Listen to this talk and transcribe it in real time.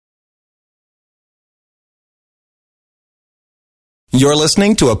You're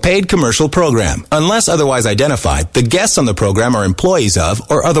listening to a paid commercial program. Unless otherwise identified, the guests on the program are employees of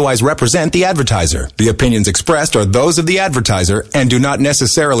or otherwise represent the advertiser. The opinions expressed are those of the advertiser and do not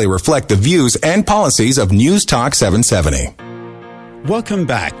necessarily reflect the views and policies of News Talk 770. Welcome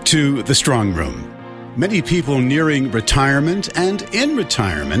back to The Strong Room. Many people nearing retirement and in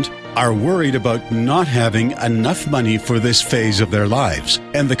retirement are worried about not having enough money for this phase of their lives.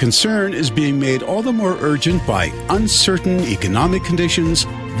 And the concern is being made all the more urgent by uncertain economic conditions,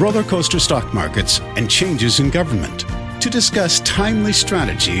 roller coaster stock markets, and changes in government. To discuss timely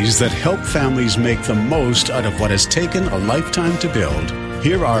strategies that help families make the most out of what has taken a lifetime to build,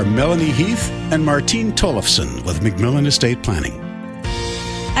 here are Melanie Heath and Martine Tollefson with MacMillan Estate Planning.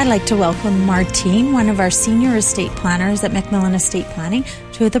 I'd like to welcome Martine, one of our senior estate planners at MacMillan Estate Planning,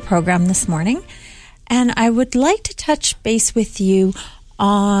 to the program this morning. And I would like to touch base with you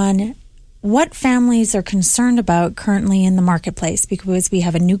on what families are concerned about currently in the marketplace, because we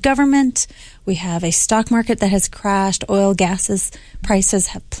have a new government, we have a stock market that has crashed, oil, gases, prices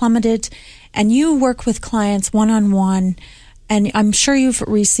have plummeted, and you work with clients one-on-one, and I'm sure you've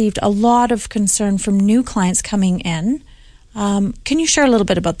received a lot of concern from new clients coming in. Can you share a little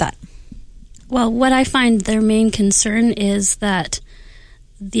bit about that? Well, what I find their main concern is that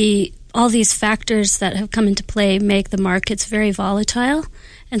all these factors that have come into play make the markets very volatile.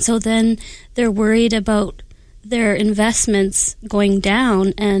 And so then they're worried about their investments going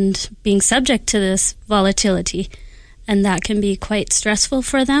down and being subject to this volatility. And that can be quite stressful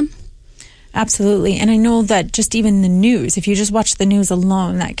for them. Absolutely. And I know that just even the news, if you just watch the news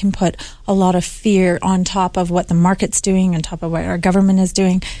alone, that can put a lot of fear on top of what the market's doing, on top of what our government is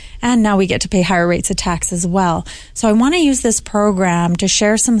doing. And now we get to pay higher rates of tax as well. So I want to use this program to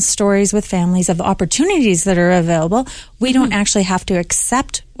share some stories with families of the opportunities that are available. We don't actually have to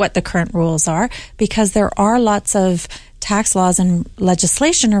accept what the current rules are, because there are lots of tax laws and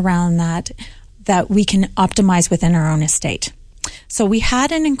legislation around that we can optimize within our own estate. So we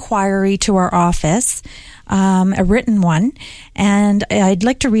had an inquiry to our office, a written one, and I'd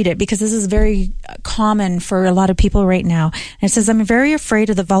like to read it because this is very common for a lot of people right now. And it says, I'm very afraid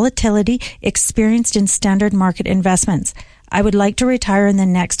of the volatility experienced in standard market investments. I would like to retire in the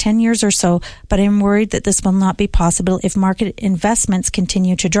next 10 years or so, but I'm worried that this will not be possible if market investments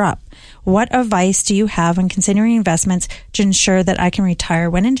continue to drop. What advice do you have on considering investments to ensure that I can retire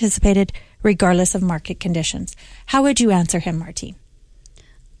when anticipated, regardless of market conditions? How would you answer him, Martine?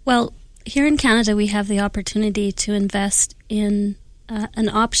 Well, here in Canada, we have the opportunity to invest in an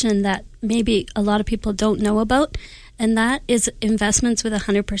option that maybe a lot of people don't know about, and that is investments with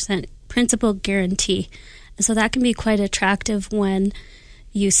 100% principal guarantee. And so that can be quite attractive when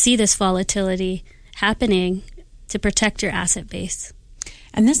you see this volatility happening to protect your asset base.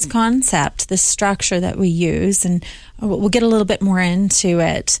 And this concept, this structure that we use, and we'll get a little bit more into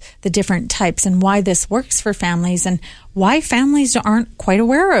it, the different types and why this works for families and why families aren't quite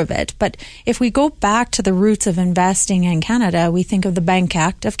aware of it. But if we go back to the roots of investing in Canada, we think of the Bank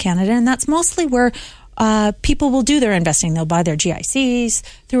Act of Canada, and that's mostly where people will do their investing. They'll buy their GICs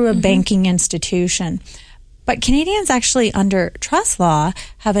through a banking institution. But Canadians actually, under trust law,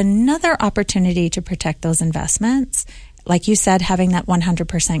 have another opportunity to protect those investments. Like you said, having that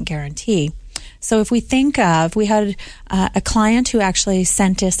 100% guarantee. So if we think of, we had a client who actually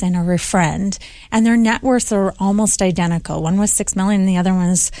sent us in a friend, and their net worths are almost identical. One was $6 million, and the other one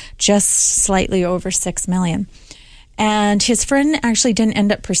was just slightly over $6 million. And his friend actually didn't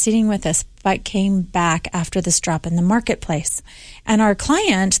end up proceeding with us, but came back after this drop in the marketplace. And our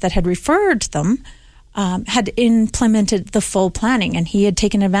client that had referred them had implemented the full planning, and he had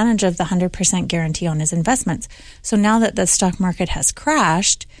taken advantage of the 100% guarantee on his investments. So now that the stock market has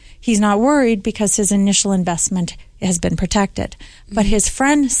crashed, he's not worried because his initial investment has been protected. But his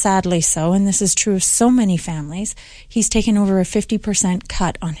friend, sadly so, and this is true of so many families, he's taken over a 50%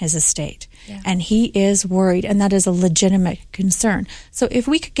 cut on his estate. Yeah. And he is worried, and that is a legitimate concern. So if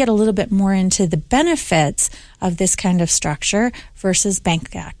we could get a little bit more into the benefits of this kind of structure versus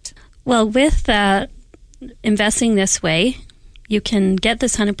Bank Act. Well, with investing this way, you can get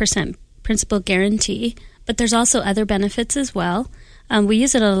this 100% principal guarantee, but there's also other benefits as well. We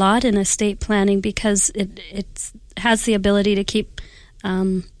use it a lot in estate planning because it has the ability to keep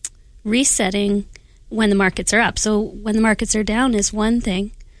resetting when the markets are up. So when the markets are down is one thing.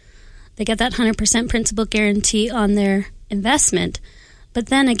 They get that 100% principal guarantee on their investment. But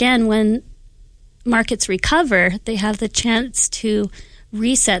then again, when markets recover, they have the chance to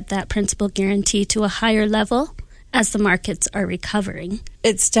reset that principal guarantee to a higher level as the markets are recovering.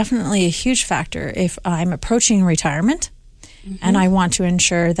 It's definitely a huge factor if I'm approaching retirement and I want to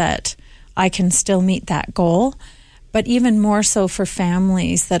ensure that I can still meet that goal. but even more so for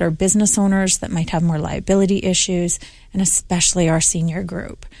families that are business owners that might have more liability issues, and especially our senior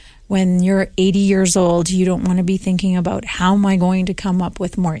group. When you're 80 years old, you don't want to be thinking about how am I going to come up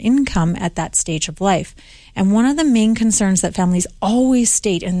with more income at that stage of life. And one of the main concerns that families always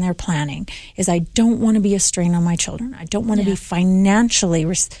state in their planning is, I don't want to be a strain on my children. I don't want to be financially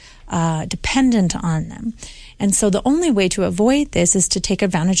dependent on them. And so the only way to avoid this is to take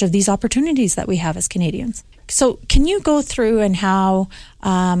advantage of these opportunities that we have as Canadians. So can you go through and how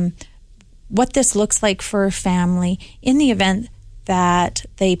what this looks like for a family in the event that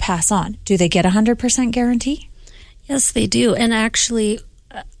they pass on? Do they get 100% guarantee? Yes, they do. And actually,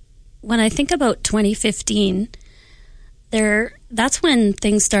 when I think about 2015, that's when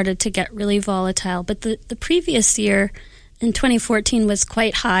things started to get really volatile. But the previous year, in 2014, was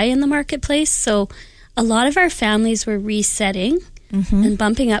quite high in the marketplace. So a lot of our families were resetting and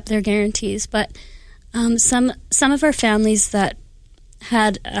bumping up their guarantees. But some of our families that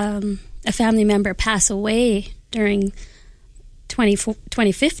had a family member pass away during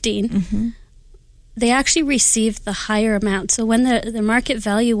 2015, they actually received the higher amount. So when the market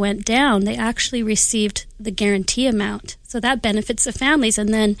value went down, they actually received the guarantee amount. So that benefits the families.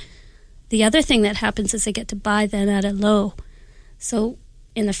 And then the other thing that happens is they get to buy then at a low. So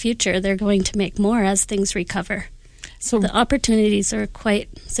in the future, they're going to make more as things recover. So the opportunities are quite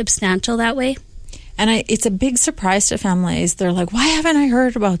substantial that way. And it's a big surprise to families. They're like, why haven't I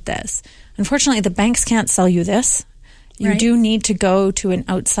heard about this? Unfortunately, the banks can't sell you this. You do need to go to an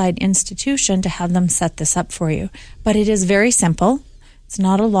outside institution to have them set this up for you. But it is very simple. It's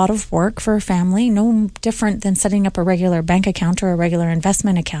not a lot of work for a family, no different than setting up a regular bank account or a regular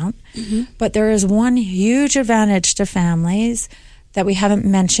investment account. But there is one huge advantage to families that we haven't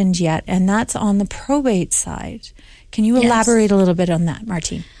mentioned yet, and that's on the probate side. Can you elaborate a little bit on that,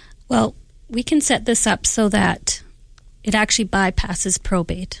 Martine? Well, we can set this up so that it actually bypasses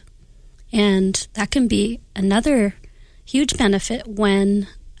probate. And that can be another huge benefit when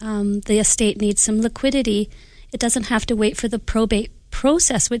the estate needs some liquidity. It doesn't have to wait for the probate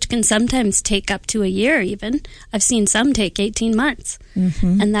process, which can sometimes take up to a year even. I've seen some take 18 months.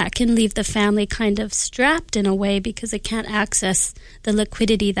 And that can leave the family kind of strapped in a way because they can't access the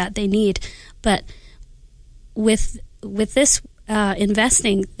liquidity that they need. But with this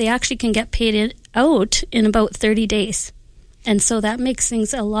investing, they actually can get paid out in about 30 days. And so that makes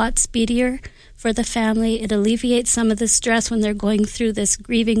things a lot speedier for the family. It alleviates some of the stress when they're going through this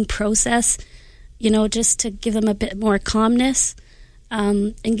grieving process, just to give them a bit more calmness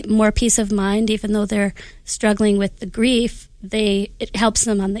and more peace of mind. Even though they're struggling with the grief, it helps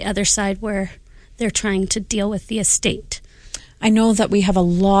them on the other side where they're trying to deal with the estate. I know that we have a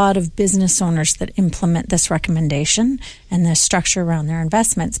lot of business owners that implement this recommendation and the structure around their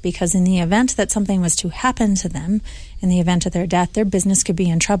investments, because in the event that something was to happen to them, in the event of their death, their business could be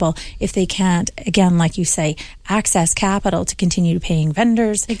in trouble if they can't, again, like you say, access capital to continue paying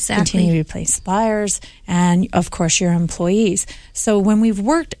vendors, continue to pay suppliers, and of course your employees. So when we've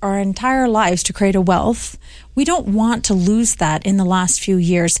worked our entire lives to create a wealth, we don't want to lose that in the last few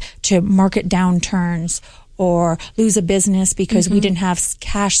years to market downturns or lose a business because we didn't have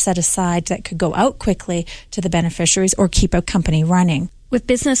cash set aside that could go out quickly to the beneficiaries or keep a company running. With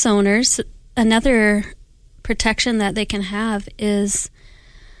business owners, another protection that they can have is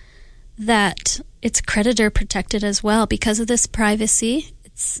that it's creditor protected as well. Because of this privacy,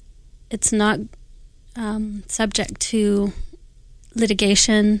 it's not subject to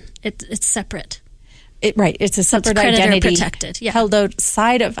litigation. It's separate. It's a separate identity protected, held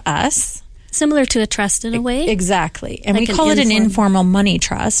outside of us. Similar to a trust in a way. Exactly. And like we call it an informal money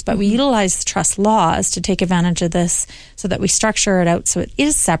trust, but we utilize trust laws to take advantage of this so that we structure it out so it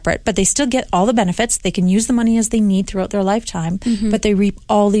is separate, but they still get all the benefits. They can use the money as they need throughout their lifetime, but they reap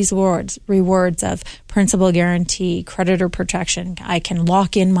all these rewards of principal guarantee, creditor protection. I can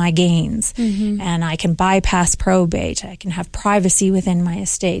lock in my gains and I can bypass probate. I can have privacy within my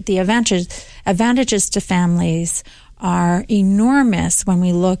estate. The advantages to families are enormous when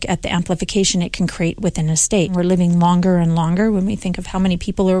we look at the amplification it can create within a state. We're living longer and longer. When we think of how many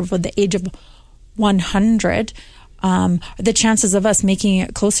people are over the age of 100, the chances of us making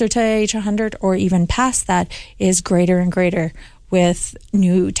it closer to age 100 or even past that is greater and greater with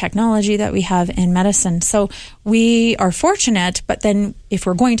new technology that we have in medicine. So we are fortunate, but then if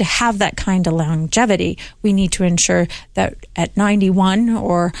we're going to have that kind of longevity, we need to ensure that at 91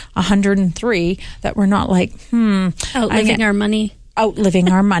 or 103 that we're not like, outliving our money. Outliving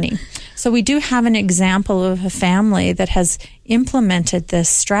our money. So we do have an example of a family that has implemented this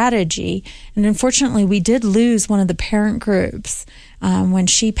strategy. And unfortunately, we did lose one of the parent groups. When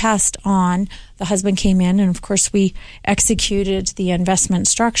she passed on, the husband came in, and of course we executed the investment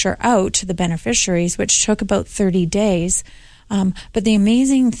structure out to the beneficiaries, which took about 30 days. But the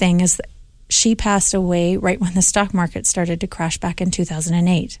amazing thing is that she passed away right when the stock market started to crash back in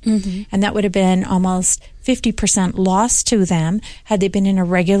 2008. Mm-hmm. And that would have been almost 50% loss to them had they been in a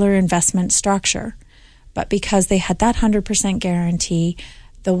regular investment structure. But because they had that 100% guarantee,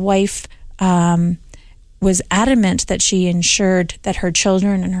 the wife was adamant that she ensured that her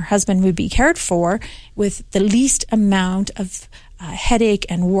children and her husband would be cared for with the least amount of headache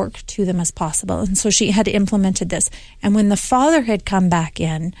and work to them as possible. And so she had implemented this. And when the father had come back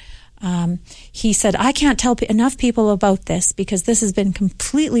in, he said, I can't tell enough people about this because this has been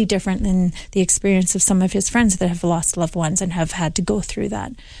completely different than the experience of some of his friends that have lost loved ones and have had to go through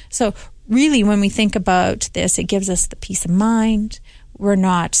that. So really, when we think about this, it gives us the peace of mind. We're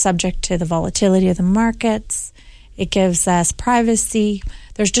not subject to the volatility of the markets. It gives us privacy.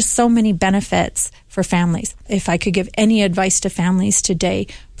 There's just so many benefits for families. If I could give any advice to families today,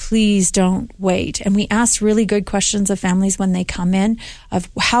 please don't wait. And we ask really good questions of families when they come in of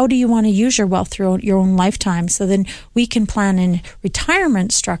how do you want to use your wealth throughout your own lifetime? So then we can plan a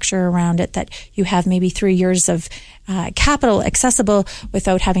retirement structure around it that you have maybe 3 years of capital accessible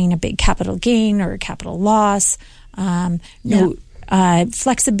without having a big capital gain or a capital loss.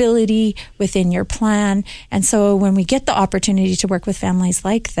 Flexibility within your plan. And so when we get the opportunity to work with families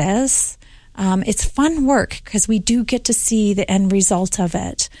like this, it's fun work because we do get to see the end result of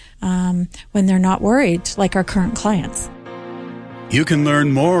it when they're not worried, like our current clients. You can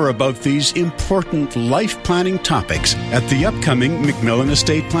learn more about these important life planning topics at the upcoming MacMillan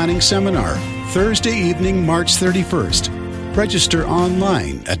Estate Planning Seminar, Thursday evening, March 31st. Register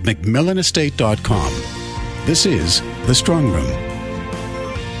online at macmillanestate.com. This is The Strong Room.